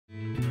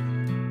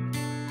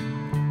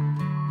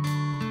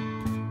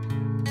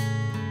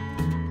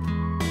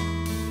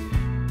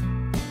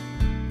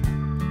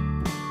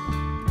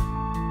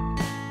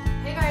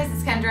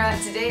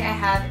Kendra. Today I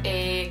have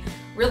a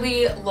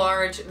really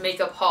large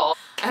makeup haul.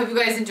 I hope you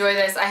guys enjoy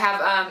this. I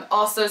have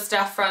also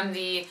stuff from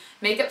the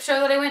makeup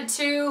show that I went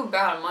to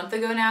about a month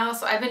ago now.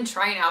 So I've been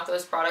trying out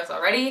those products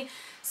already,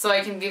 so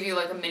I can give you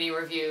like a mini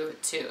review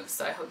too.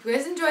 So I hope you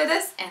guys enjoy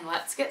this, and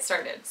let's get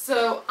started.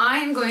 So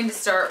I'm going to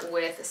start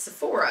with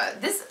Sephora.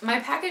 My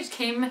package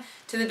came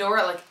to the door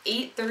at like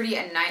 8:30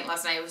 at night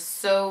last night. It was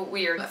so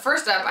weird.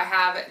 First up, I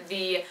have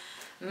the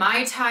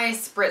Mai Tai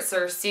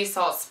Spritzer Sea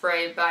Salt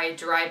Spray by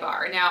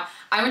DryBar. Now,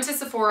 I went to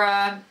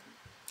Sephora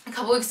a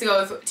couple weeks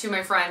ago with two of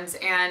my friends,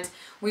 and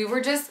we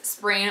were just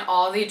spraying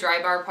all the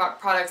DryBar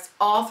products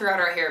all throughout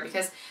our hair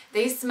because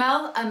they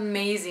smell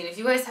amazing. If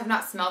you guys have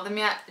not smelled them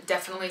yet,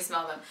 definitely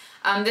smell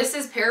them. This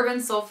is paraben,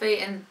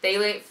 sulfate, and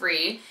phthalate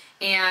free,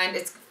 and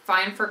it's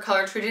fine for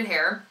color treated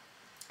hair.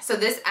 So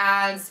this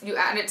you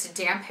add it to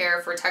damp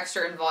hair for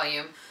texture and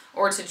volume,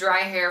 or to dry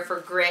hair for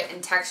grit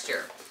and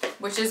texture,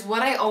 which is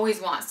what I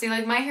always want. See,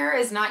 like, my hair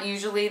is not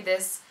usually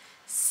this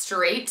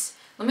straight.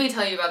 Let me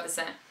tell you about the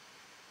scent.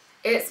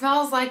 It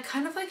smells like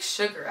kind of like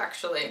sugar,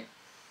 actually.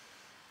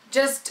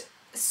 Just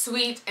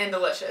sweet and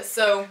delicious.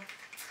 So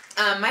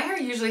my hair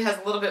usually has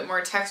a little bit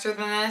more texture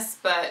than this,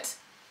 but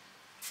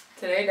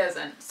today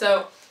doesn't.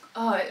 So,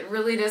 oh, it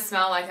really does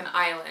smell like an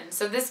island.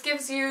 So this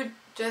gives you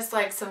just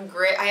like some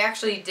grit. I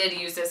actually did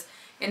use this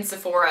in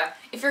Sephora.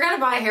 If you're gonna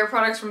buy hair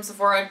products from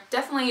Sephora,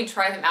 definitely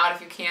try them out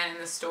if you can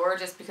in the store,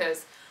 just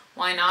because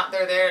why not?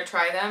 They're there to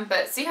try them.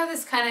 But see how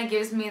this kind of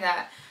gives me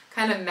that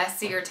kind of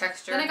messier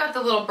texture. Then I got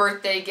the little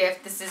birthday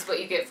gift. This is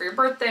what you get for your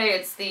birthday.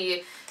 It's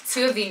the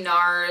two of the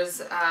NARS,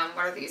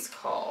 what are these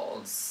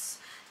called?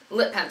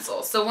 Lip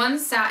pencils. So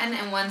one's satin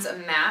and one's a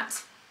matte,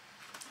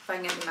 if I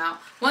can get them out.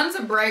 One's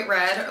a bright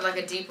red, or like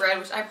a deep red,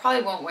 which I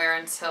probably won't wear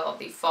until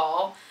the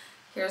fall.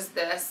 Here's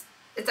this.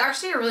 It's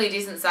actually a really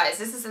decent size.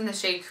 This is in the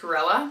shade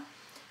Corella.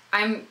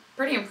 I'm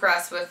pretty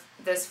impressed with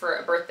this for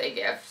a birthday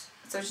gift.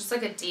 So it's just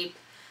like a deep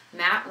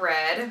matte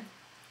red.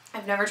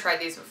 I've never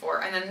tried these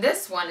before. And then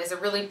this one is a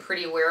really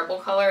pretty wearable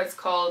color. It's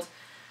called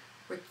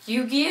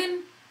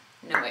Ryugian?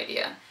 No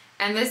idea.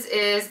 And this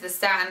is the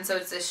satin, so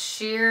it's a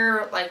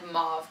sheer like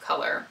mauve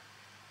color.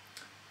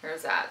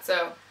 Here's that.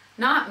 So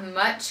not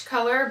much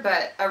color,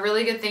 but a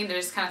really good thing to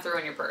just kind of throw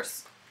in your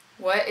purse.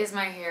 What is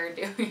my hair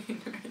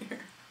doing right here?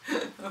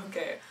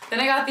 Okay. Then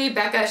I got the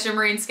Becca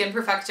Shimmering Skin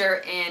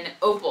Perfector in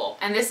Opal.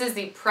 And this is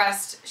the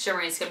pressed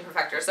Shimmering Skin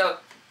Perfector. So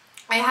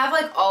I have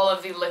like all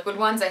of the liquid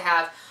ones. I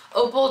have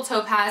Opal,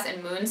 Topaz,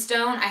 and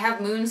Moonstone. I have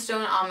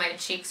Moonstone on my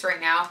cheeks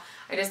right now.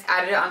 I just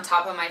added it on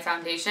top of my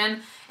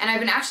foundation. And I've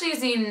been actually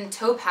using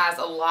Topaz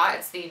a lot.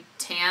 It's the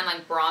tan,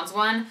 like bronze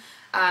one,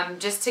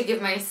 just to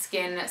give my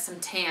skin some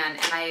tan,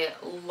 and I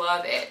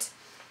love it.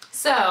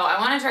 So I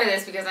want to try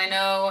this because I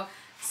know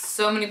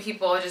so many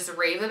people just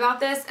rave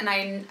about this, and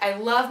I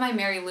love my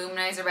Mary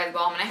Luminizer by the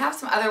Balm, and I have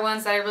some other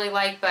ones that I really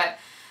like, but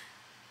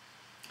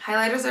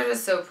highlighters are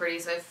just so pretty,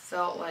 so I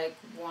felt like,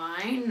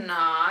 why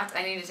not?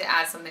 I needed to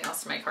add something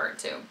else to my cart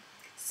too.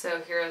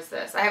 So here's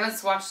this. I haven't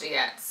swatched it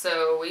yet,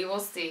 so we will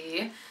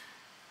see.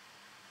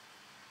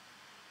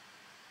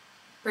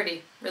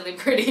 Pretty, really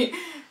pretty.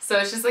 So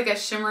it's just like a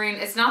shimmering,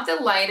 it's not the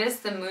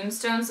lightest, the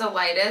Moonstone's the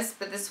lightest,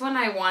 but this one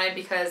I wanted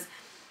because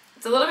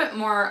it's a little bit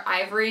more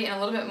ivory and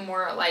a little bit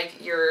more like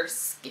your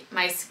skin,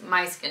 my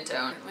skin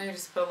tone. Let me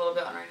just put a little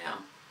bit on right now.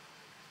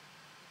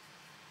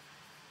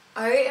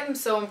 I am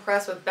so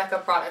impressed with Becca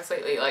products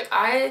lately. Like,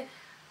 I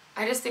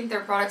just think their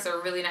products are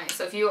really nice.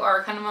 So if you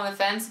are kind of on the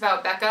fence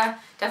about Becca,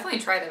 definitely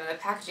try them. The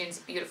packaging is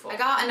beautiful. I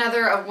got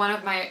another of one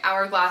of my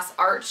Hourglass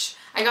Arch.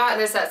 I got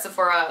this at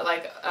Sephora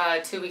like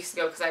 2 weeks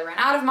ago because I ran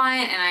out of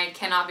mine, and I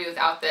cannot be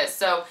without this.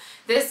 So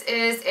this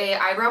is a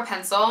eyebrow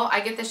pencil.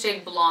 I get the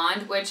shade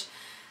Blonde, which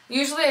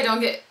usually I don't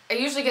get. I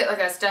usually get like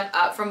a step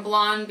up from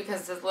Blonde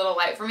because it's a little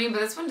light for me,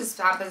 but this one just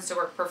happens to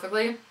work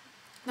perfectly.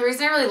 The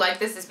reason I really like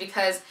this is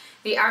because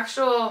the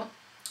actual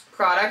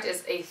product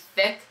is a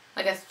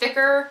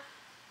thicker,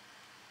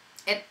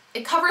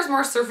 it covers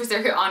more surface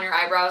area on your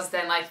eyebrows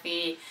than like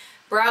the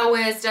Brow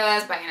Wiz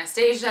does by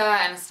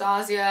Anastasia.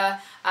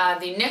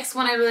 The NYX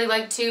one I really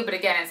like too, but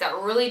again, it's that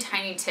really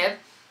tiny tip.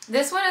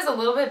 This one is a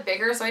little bit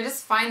bigger, so I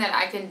just find that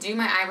I can do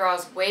my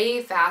eyebrows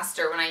way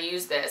faster when I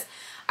use this.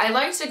 I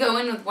like to go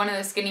in with one of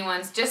the skinny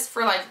ones just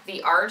for like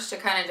the arch to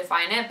kind of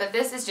define it, but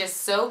this is just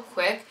so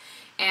quick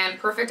and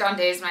perfect on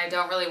days when I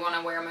don't really want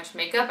to wear much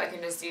makeup. I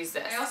can just use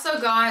this. I also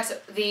got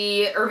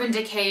the Urban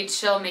Decay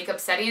Chill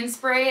Makeup Setting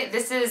Spray.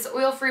 This is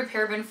oil-free,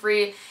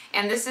 paraben-free,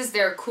 and this is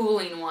their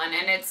cooling one.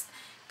 And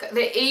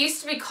it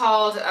used to be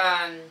called,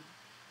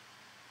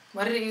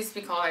 what did it used to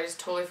be called? I just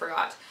totally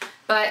forgot.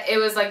 But it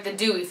was like the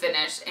dewy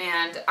finish,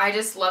 and I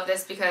just love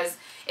this because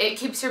it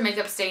keeps your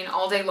makeup staying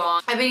all day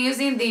long. I've been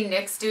using the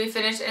NYX dewy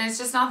finish, and it's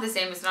just not the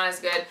same. It's not as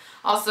good.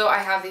 Also, I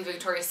have the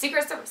Victoria's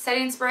Secret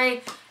setting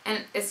spray,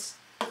 and it's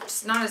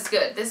just not as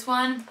good. This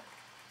one,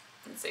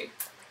 let's see,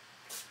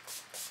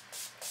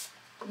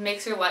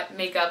 makes your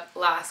makeup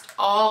last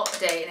all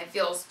day, and it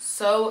feels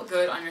so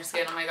good on your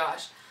skin. Oh my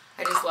gosh,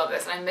 I just love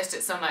this, and I missed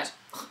it so much.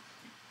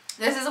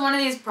 This is one of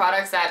these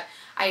products that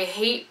I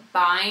hate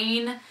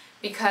buying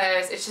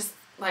because it's just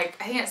like,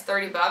 I think it's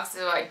 30 bucks,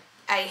 so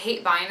I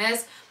hate buying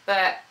this,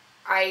 but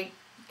I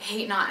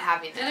hate not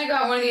having it. Then I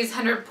got one of these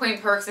 100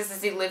 Point Perks. This is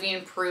the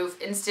Living Proof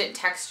Instant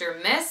Texture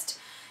Mist.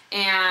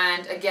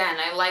 And again,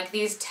 I like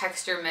these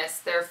texture mists.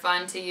 They're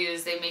fun to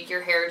use. They make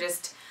your hair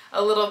just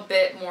a little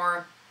bit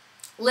more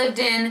lived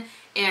in,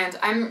 and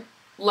I'm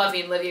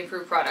loving Living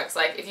Proof products.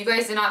 Like, if you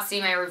guys did not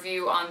see my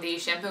review on the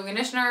shampoo and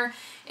conditioner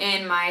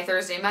in my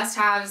Thursday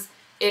must-haves,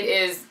 it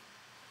is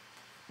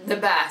the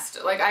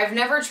best. Like, I've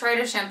never tried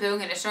a shampoo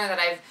and conditioner that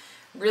I've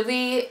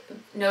really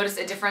noticed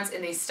a difference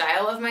in the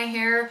style of my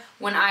hair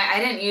when I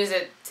didn't use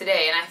it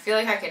today, and I feel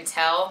like I can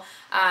tell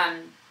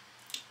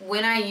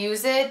when I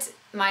use it,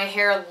 my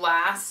hair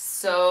lasts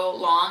so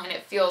long and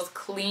it feels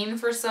clean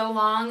for so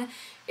long.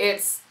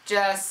 It's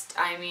just,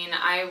 I mean,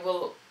 I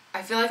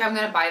feel like I'm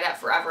gonna buy that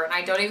forever, and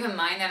I don't even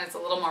mind that it's a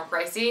little more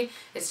pricey.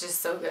 It's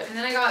just so good. And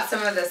then I got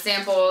some of the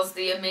samples,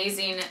 the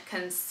Amazing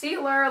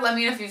Concealer. Let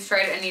me know if you've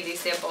tried any of these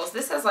samples.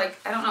 This has, like,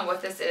 I don't know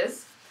what this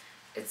is.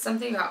 It's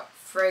something about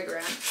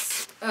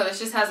fragrance. Oh, this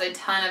just has a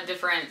ton of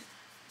different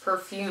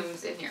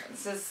perfumes in here.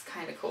 This is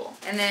kind of cool.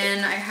 And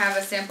then I have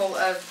a sample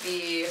of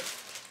the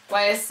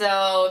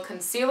YSL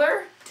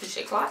Concealer, Touche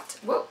Éclat.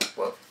 Whoa,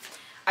 whoa.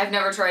 I've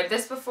never tried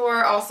this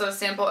before. Also a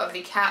sample of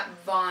the Kat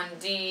Von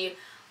D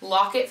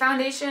Lock-It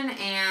Foundation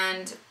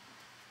and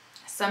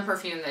some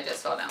perfume that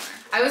just fell down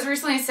there. I was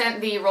recently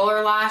sent the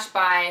Roller Lash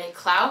by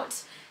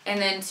Clout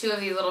and then 2 of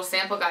these little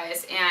sample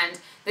guys, and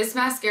this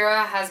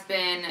mascara has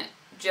been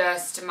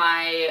just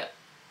my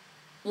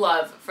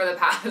love for the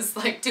past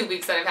like 2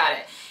 weeks that I've had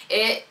it.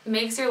 It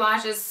makes your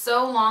lashes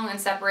so long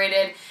and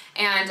separated,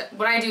 and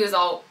what I do is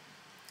I'll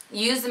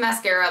use the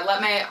mascara,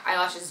 let my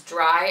eyelashes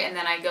dry, and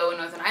then I go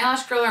in with an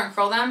eyelash curler and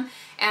curl them,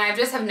 and I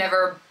just have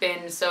never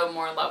been so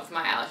more in love with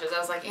my eyelashes. I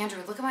was like,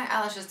 Andrew, look at my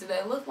eyelashes, do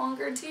they look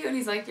longer to you? And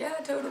he's like, yeah,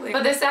 totally.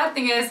 But the sad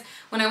thing is,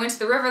 when I went to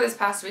the river this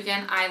past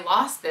weekend, I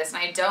lost this, and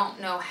I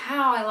don't know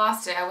how I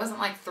lost it. I wasn't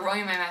like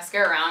throwing my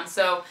mascara around,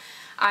 so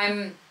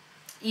I'm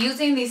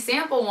using the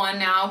sample one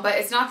now, but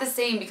it's not the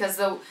same because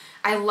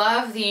I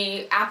love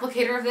the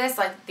applicator of this.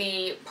 Like,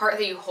 the part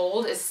that you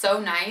hold is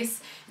so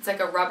nice. It's like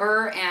a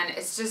rubber, and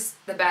it's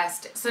just the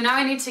best. So now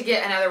I need to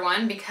get another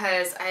one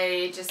because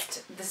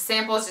the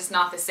sample is just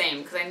not the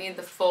same because I need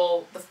the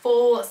full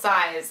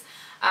size.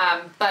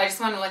 But I just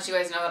want to let you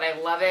guys know that I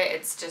love it.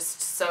 It's just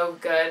so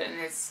good, and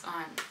it's,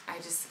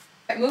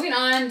 Moving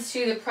on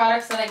to the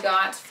products that I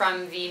got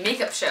from the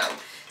makeup show.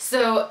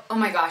 So, oh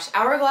my gosh,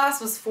 Hourglass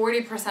was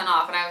 40%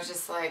 off, and I was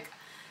just like,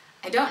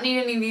 I don't need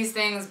any of these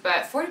things,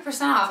 but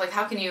 40% off, like,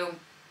 how can you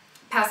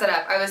pass it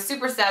up? I was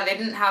super sad they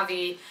didn't have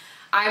the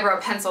eyebrow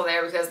pencil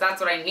there because that's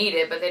what I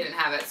needed, but they didn't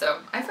have it, so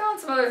I found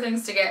some other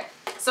things to get.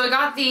 So I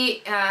got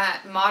the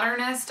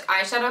Modernist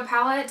eyeshadow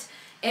palette,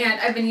 and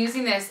I've been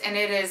using this, and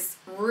it is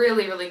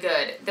really, really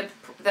good.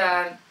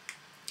 The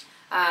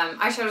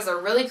eyeshadows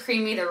are really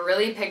creamy, they're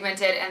really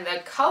pigmented, and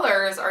the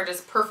colors are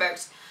just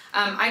perfect.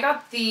 I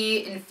got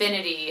the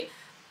Infinity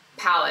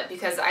palette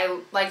because I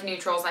like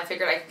neutrals, and I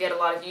figured I could get a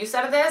lot of use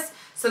out of this.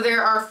 So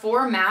there are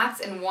 4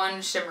 mattes and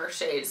 1 shimmer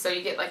shade. So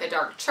you get like a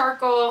dark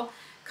charcoal,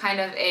 kind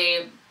of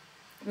a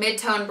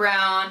mid-tone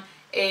brown,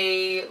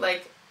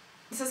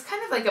 this is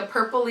kind of like a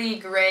purpley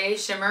gray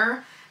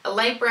shimmer, a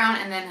light brown,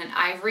 and then an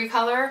ivory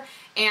color.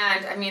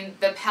 And I mean,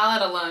 the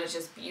palette alone is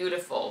just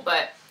beautiful,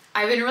 but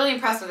I've been really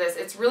impressed with this.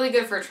 It's really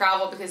good for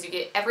travel because you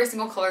get every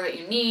single color that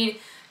you need,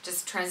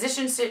 just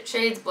transition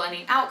shades,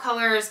 blending out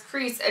colors,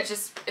 crease,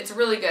 it's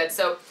really good.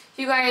 So if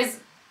you guys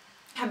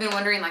have been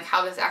wondering like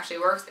how this actually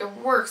works, it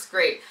works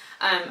great.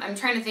 I'm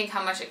trying to think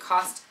how much it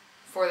cost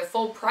for the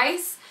full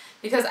price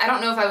because I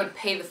don't know if I would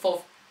pay the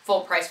full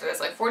price for this.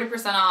 Like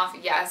 40% off,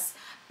 yes,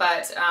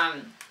 but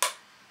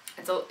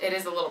it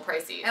is a little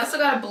pricey. I also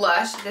got a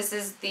blush. This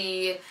is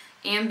the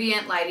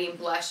Ambient Lighting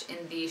Blush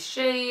in the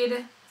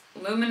shade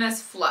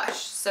Luminous Flush.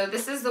 So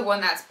this is the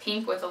one that's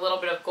pink with a little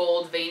bit of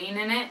gold veining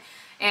in it,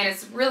 and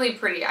it's really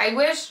pretty. I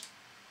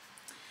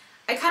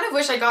kind of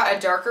wish I got a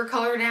darker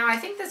color now. I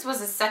think this was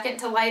the second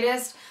to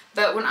lightest,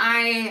 but when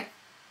I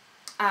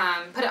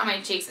put it on my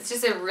cheeks, it's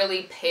just a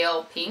really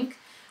pale pink,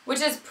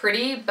 which is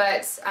pretty,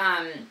 but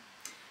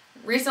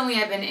recently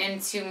I've been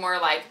into more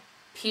like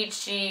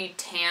peachy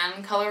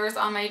tan colors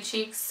on my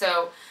cheeks,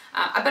 so,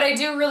 but I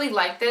do really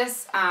like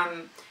this.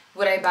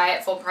 Would I buy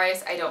it full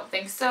price? I don't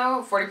think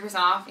so. 40%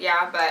 off,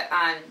 yeah, but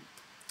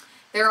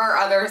there are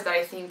others that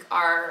I think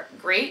are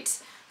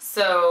great.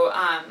 So,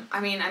 I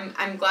mean,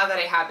 I'm glad that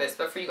I have this,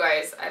 but for you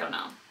guys, I don't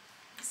know.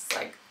 It's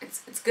like,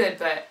 it's good,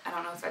 but I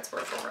don't know if it's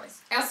worth full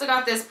price. I also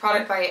got this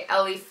product by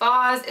Ellie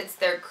Foz. It's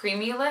their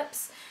Creamy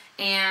Lips,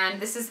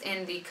 and this is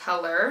in the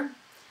color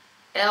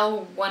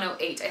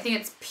L108. I think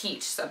it's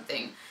peach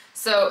something.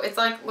 So it's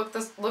like,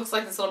 looks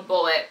like this little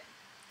bullet.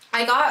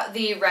 I got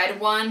the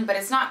red one, but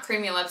it's not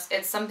Creamy Lips,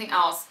 it's something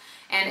else,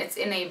 and it's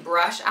in a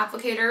brush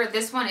applicator.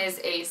 This one is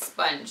a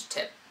sponge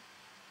tip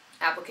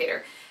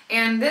applicator.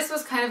 And this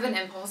was kind of an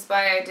impulse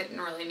buy. I didn't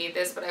really need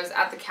this, but I was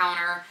at the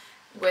counter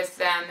with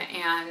them,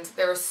 and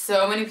there were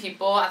so many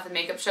people at the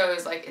makeup show. It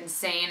was like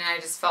insane, and I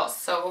just felt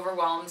so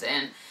overwhelmed,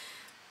 and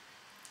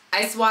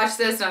I swatched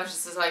this and I was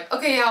just like,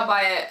 okay, yeah, I'll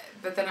buy it.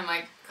 But then I'm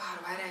like, God,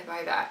 why did I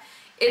buy that?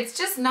 It's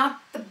just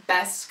not the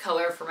best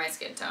color for my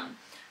skin tone.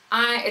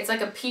 It's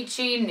like a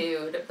peachy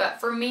nude, but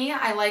for me,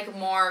 I like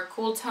more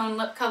cool tone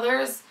lip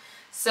colors.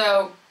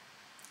 So,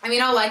 I mean,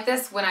 I'll like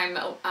this when I'm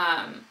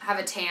have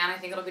a tan. I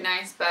think it'll be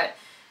nice, but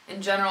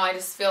in general, I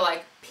just feel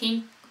like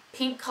pink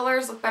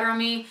colors look better on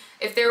me.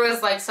 If there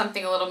was like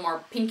something a little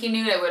more pinky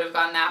nude, I would have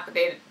gone that, but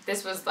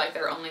this was like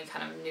their only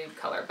kind of nude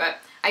color. But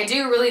I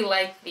do really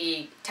like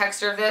the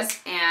texture of this,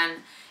 and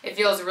it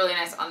feels really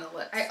nice on the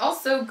lips. I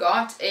also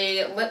got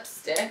a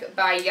lipstick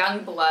by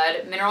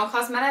Youngblood Mineral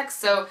Cosmetics.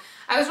 So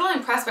I was really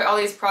impressed by all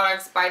these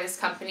products by this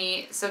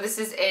company. So this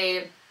is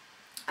a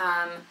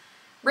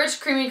rich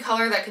creamy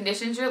color that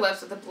conditions your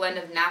lips with a blend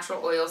of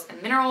natural oils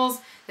and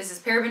minerals. This is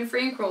paraben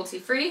free and cruelty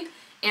free.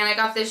 And I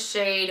got this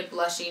shade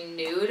Blushing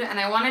Nude, and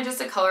I wanted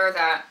just a color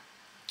that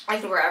I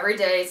could wear every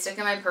day, stick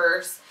in my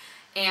purse.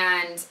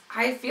 And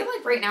I feel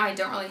like right now I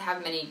don't really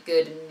have many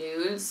good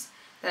nudes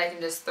that I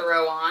can just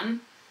throw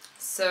on.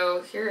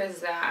 So here is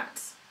that.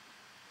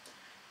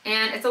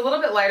 And it's a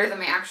little bit lighter than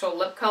my actual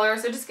lip color,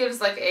 so it just gives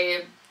like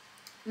a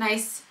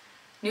nice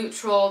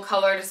neutral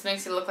color, just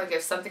makes you look like you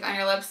have something on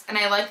your lips. And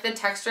I like the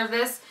texture of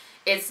this.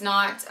 It's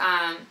not,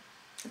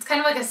 it's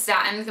kind of like a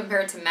satin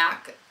compared to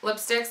MAC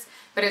lipsticks,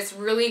 but it's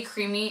really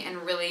creamy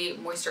and really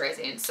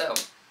moisturizing. So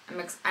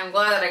I'm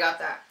glad that I got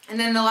that. And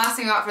then the last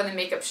thing I got for the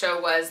makeup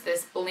show was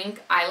this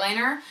Blink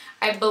eyeliner.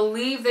 I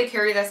believe they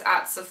carry this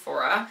at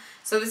Sephora.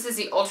 So this is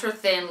the ultra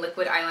thin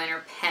liquid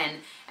eyeliner pen,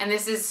 and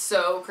this is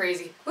so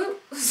crazy, woo,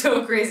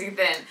 so crazy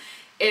thin.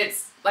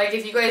 It's like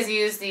if you guys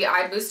use the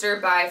Eye Booster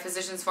by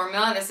Physicians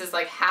Formula, this is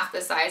like half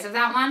the size of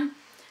that one.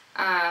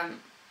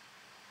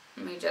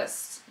 Let me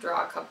just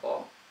draw a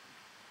couple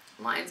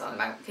lines on the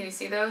back. Can you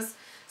see those?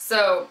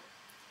 So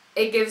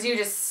it gives you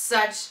just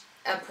such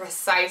a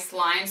precise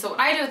line. So what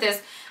I do with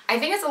this, I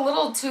think it's a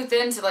little too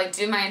thin to like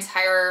do my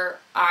entire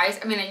eyes.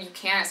 I mean, you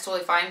can, it's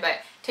totally fine, but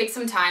take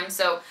some time.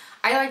 So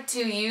I like to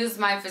use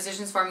my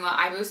Physicians Formula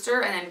Eye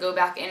Booster and then go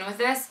back in with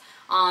this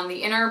on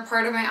the inner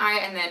part of my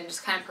eye and then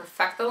just kind of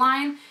perfect the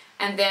line.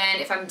 And then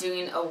if I'm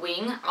doing a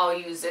wing, I'll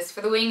use this for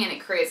the wing, and it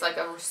creates like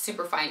a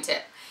super fine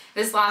tip.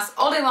 This lasts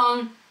all day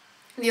long.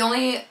 The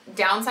only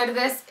downside of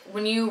this,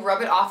 when you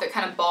rub it off, it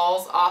kind of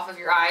balls off of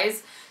your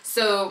eyes.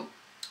 So,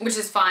 which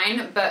is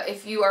fine, but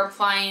if you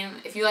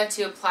like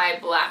to apply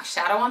black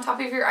shadow on top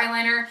of your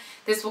eyeliner,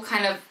 this will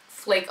kind of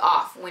flake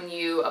off when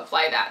you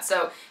apply that.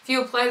 So if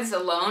you apply this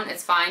alone,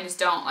 it's fine. Just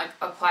don't like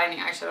apply any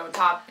eyeshadow on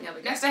top.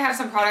 Next I have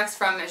some products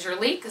from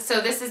Jurlique.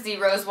 So this is the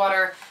Rose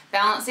Water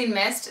Balancing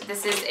Mist.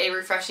 This is a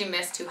refreshing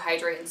mist to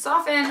hydrate and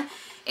soften.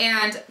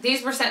 And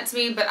these were sent to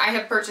me, but I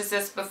have purchased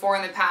this before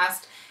in the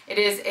past. It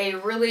is a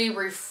really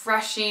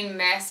refreshing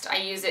mist. I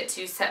use it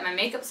to set my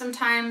makeup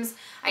sometimes.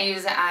 I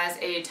use it as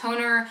a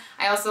toner.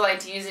 I also like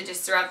to use it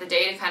just throughout the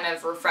day to kind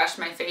of refresh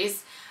my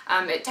face.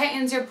 It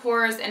tightens your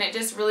pores, and it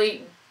just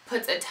really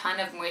puts a ton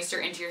of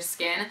moisture into your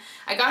skin.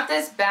 I got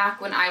this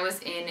back when I was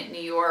in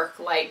New York,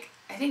 like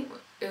I think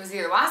it was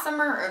either last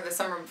summer or the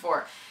summer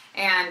before.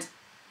 And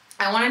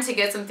I wanted to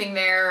get something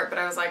there, but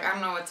I was like, I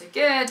don't know what to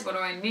get. What do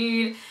I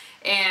need?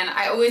 And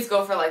I always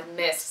go for like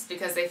mists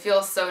because they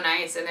feel so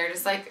nice, and they're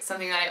just like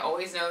something that I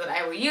always know that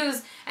I will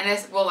use, and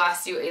this will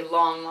last you a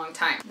long, long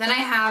time. Then I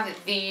have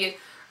the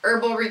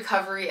Herbal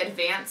Recovery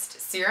Advanced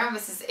Serum.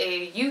 This is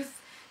a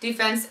Youth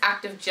Defense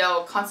Active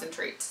Gel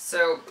Concentrate.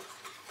 So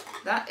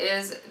that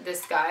is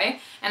this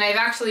guy, and I've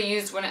actually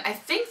used one. I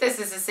think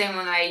this is the same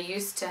one that I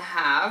used to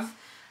have,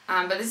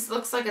 but this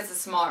looks like it's a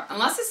smaller,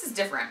 unless this is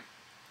different.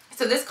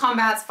 So this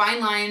combats fine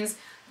lines,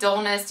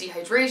 dullness,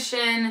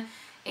 dehydration,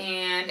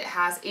 and it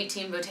has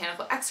 18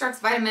 botanical extracts,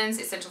 vitamins,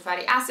 essential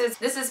fatty acids.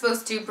 This is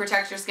supposed to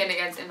protect your skin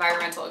against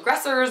environmental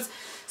aggressors.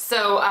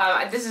 So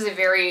this is a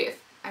very,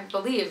 I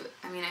believe,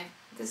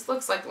 this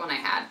looks like the one I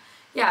had.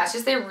 Yeah, it's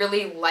just a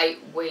really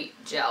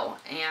lightweight gel,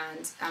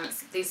 and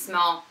these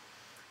smell,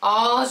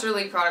 all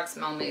Jurlique products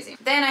smell amazing.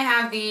 Then I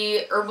have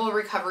the Herbal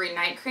Recovery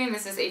Night Cream.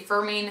 This is a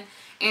firming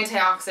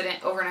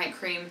antioxidant overnight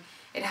cream.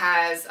 It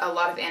has a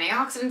lot of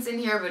antioxidants in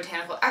here,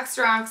 botanical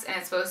extracts, and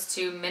it's supposed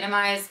to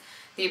minimize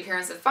the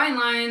appearance of fine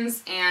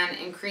lines and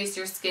increase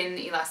your skin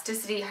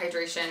elasticity,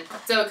 hydration.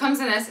 So it comes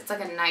in this, it's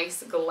like a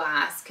nice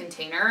glass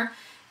container,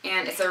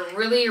 and it's a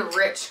really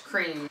rich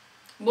cream.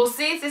 We'll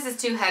see if this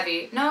is too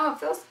heavy. No,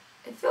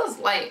 it feels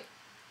light.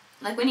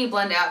 Like when you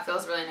blend it out, it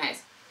feels really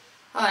nice.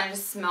 Oh, and it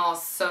just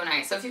smells so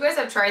nice. So if you guys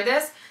have tried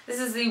this, this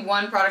is the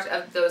one product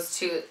of those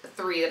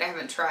three that I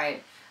haven't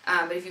tried.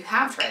 But if you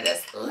have tried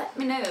this, let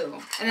me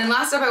know. And then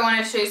last up, I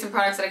wanted to show you some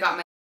products that I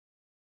got.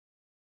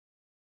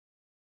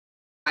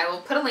 I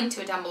will put a link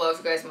to it down below if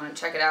you guys want to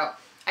check it out.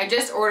 I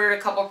just ordered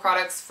a couple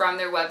products from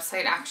their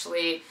website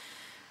actually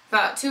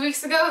about 2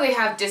 weeks ago. They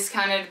have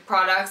discounted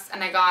products,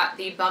 and I got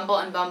the Bumble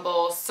and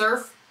Bumble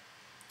Surf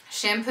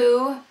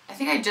shampoo. I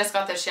think I just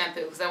got this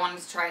shampoo because I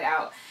wanted to try it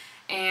out.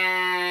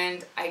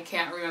 And I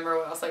can't remember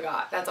what else I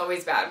got. That's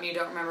always bad when you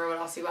don't remember what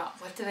else you got.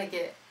 What did I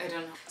get? I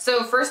don't know.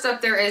 So first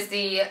up there is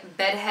the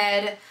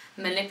Bedhead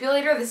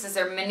Manipulator. This is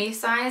their mini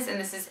size, and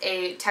this is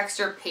a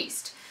texture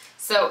paste.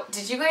 So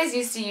did you guys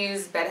used to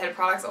use bedhead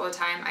products all the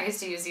time? I used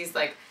to use these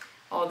like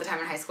all the time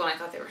in high school and I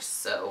thought they were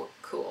so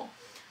cool.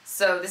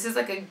 So this is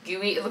like a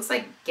gooey, it looks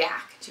like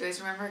GAC. Do you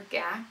guys remember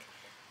GAC?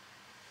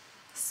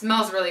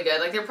 Smells really good.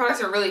 Like their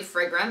products are really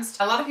fragranced.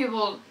 A lot of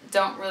people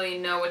don't really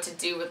know what to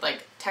do with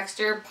like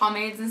texture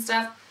pomades and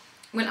stuff.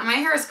 When my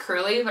hair is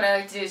curly, what I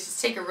like to do is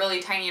just take a really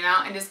tiny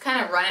amount and just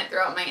kind of run it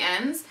throughout my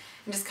ends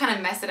and just kind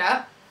of mess it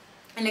up.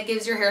 And it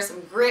gives your hair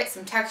some grit,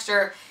 some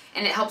texture,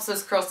 and it helps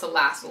those curls to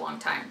last a long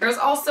time. There's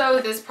also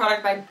this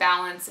product by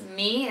Balance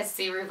Me. It's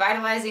the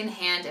Revitalizing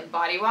Hand and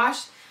Body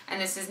Wash,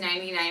 and this is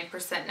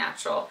 99%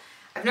 natural.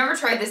 I've never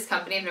tried this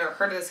company. I've never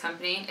heard of this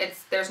company.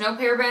 There's no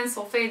parabens,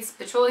 sulfates,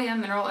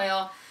 petroleum, mineral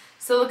oil,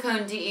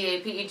 silicone,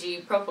 DEA,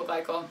 PEG, propyl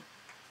glycol,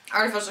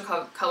 artificial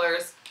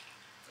colors.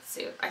 Let's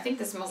see. I think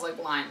this smells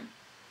like lime.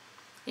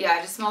 Yeah,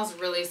 it just smells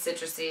really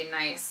citrusy and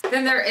nice.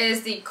 Then there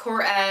is the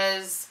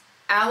Korres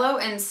Aloe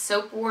and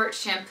Soapwort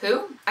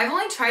Shampoo. I've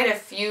only tried a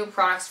few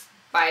products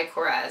by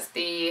Korres.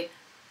 It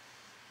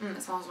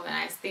smells really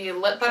nice. The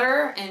lip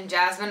butter and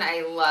jasmine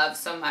I love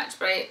so much,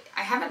 but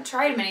I haven't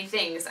tried many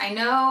things. I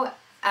know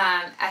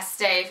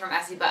Estee from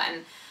Essie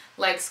Button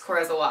likes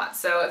Korres a lot.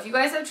 So if you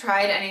guys have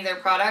tried any of their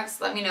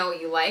products, let me know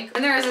what you like.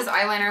 And there is this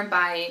eyeliner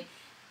by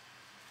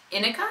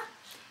Inica.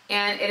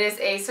 And it is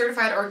a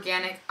certified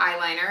organic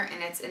eyeliner,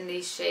 and it's in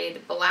the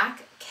shade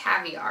Black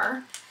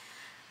Caviar.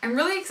 I'm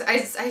really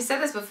excited. I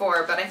said this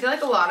before, but I feel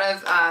like a lot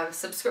of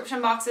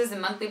subscription boxes and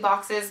monthly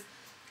boxes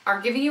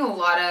are giving you a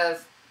lot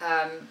of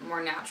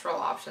more natural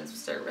options,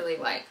 which I really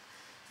like.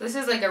 So this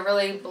is like a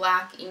really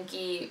black,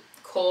 inky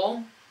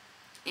kohl,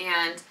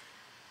 and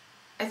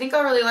I think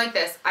I'll really like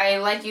this. I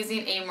like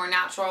using a more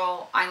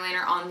natural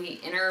eyeliner on the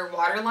inner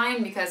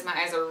waterline because my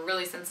eyes are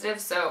really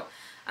sensitive, so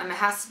it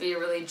has to be a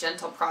really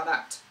gentle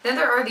product. Then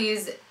there are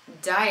these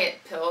diet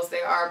pills.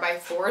 They are by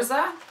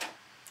Forza.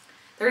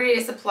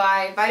 30-day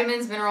supply,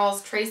 vitamins,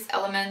 minerals, trace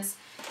elements,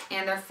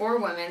 and they're for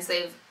women.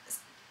 So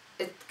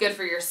it's good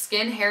for your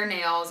skin, hair,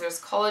 nails. There's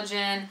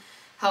collagen,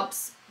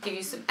 helps give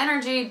you some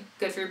energy,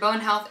 good for your bone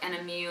health and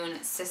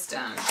immune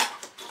system.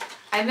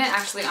 I've been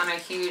actually on a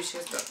huge,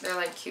 they're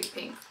like cute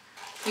pink,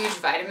 huge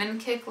vitamin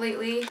kick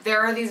lately.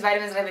 There are these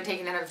vitamins that I've been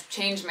taking that have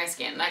changed my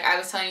skin. Like I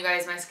was telling you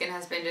guys, my skin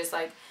has been just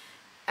like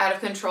out of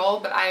control,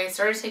 but I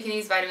started taking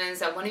these vitamins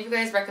that one of you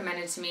guys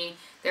recommended to me.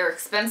 They're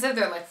expensive.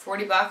 They're like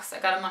 40 bucks. I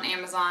got them on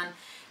Amazon.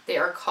 They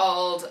are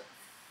called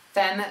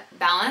Femme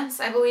Balance,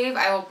 I believe.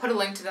 I will put a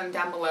link to them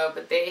down below,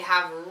 but they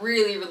have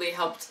really, really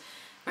helped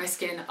my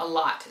skin a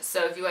lot.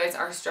 So if you guys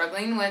are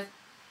struggling with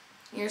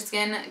your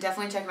skin,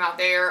 definitely check them out.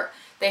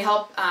 They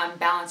help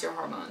balance your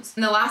hormones.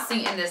 And the last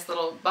thing in this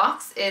little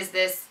box is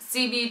this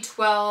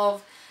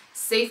CB12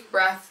 Safe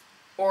Breath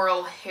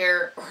Oral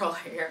Care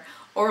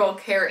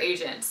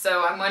Agent.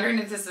 So I'm wondering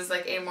if this is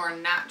like a more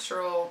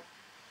natural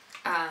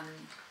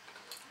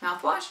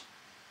mouthwash.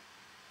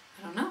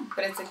 I don't know,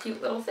 but it's a cute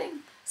little thing.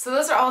 So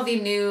those are all the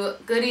new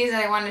goodies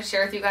that I wanted to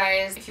share with you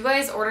guys. If you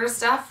guys order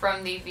stuff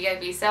from the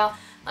VIB sale,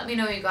 let me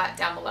know what you got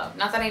down below.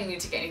 Not that I need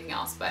to get anything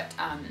else, but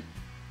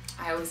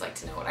I always like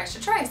to know what I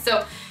should try.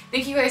 So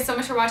thank you guys so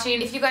much for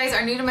watching. If you guys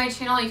are new to my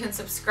channel, you can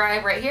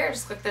subscribe right here.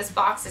 Just click this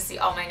box to see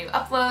all my new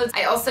uploads.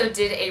 I also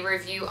did a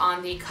review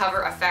on the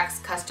Cover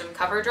FX custom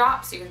cover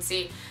drops, so you can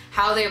see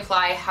how they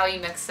apply, how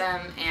you mix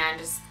them, and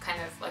just kind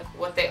of like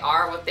what they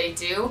are, what they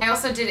do. I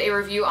also did a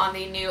review on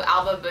the new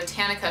Alba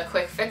Botanica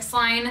Quick Fix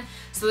line.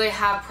 So they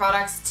have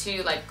products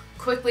to like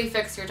quickly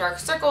fix your dark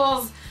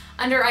circles,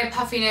 under eye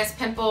puffiness,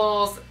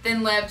 pimples,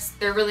 thin lips.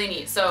 They're really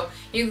neat. So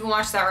you can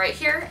watch that right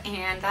here,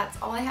 and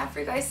that's all I have for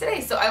you guys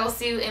today. So I will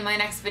see you in my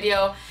next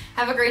video.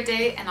 Have a great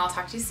day, and I'll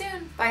talk to you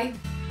soon. Bye.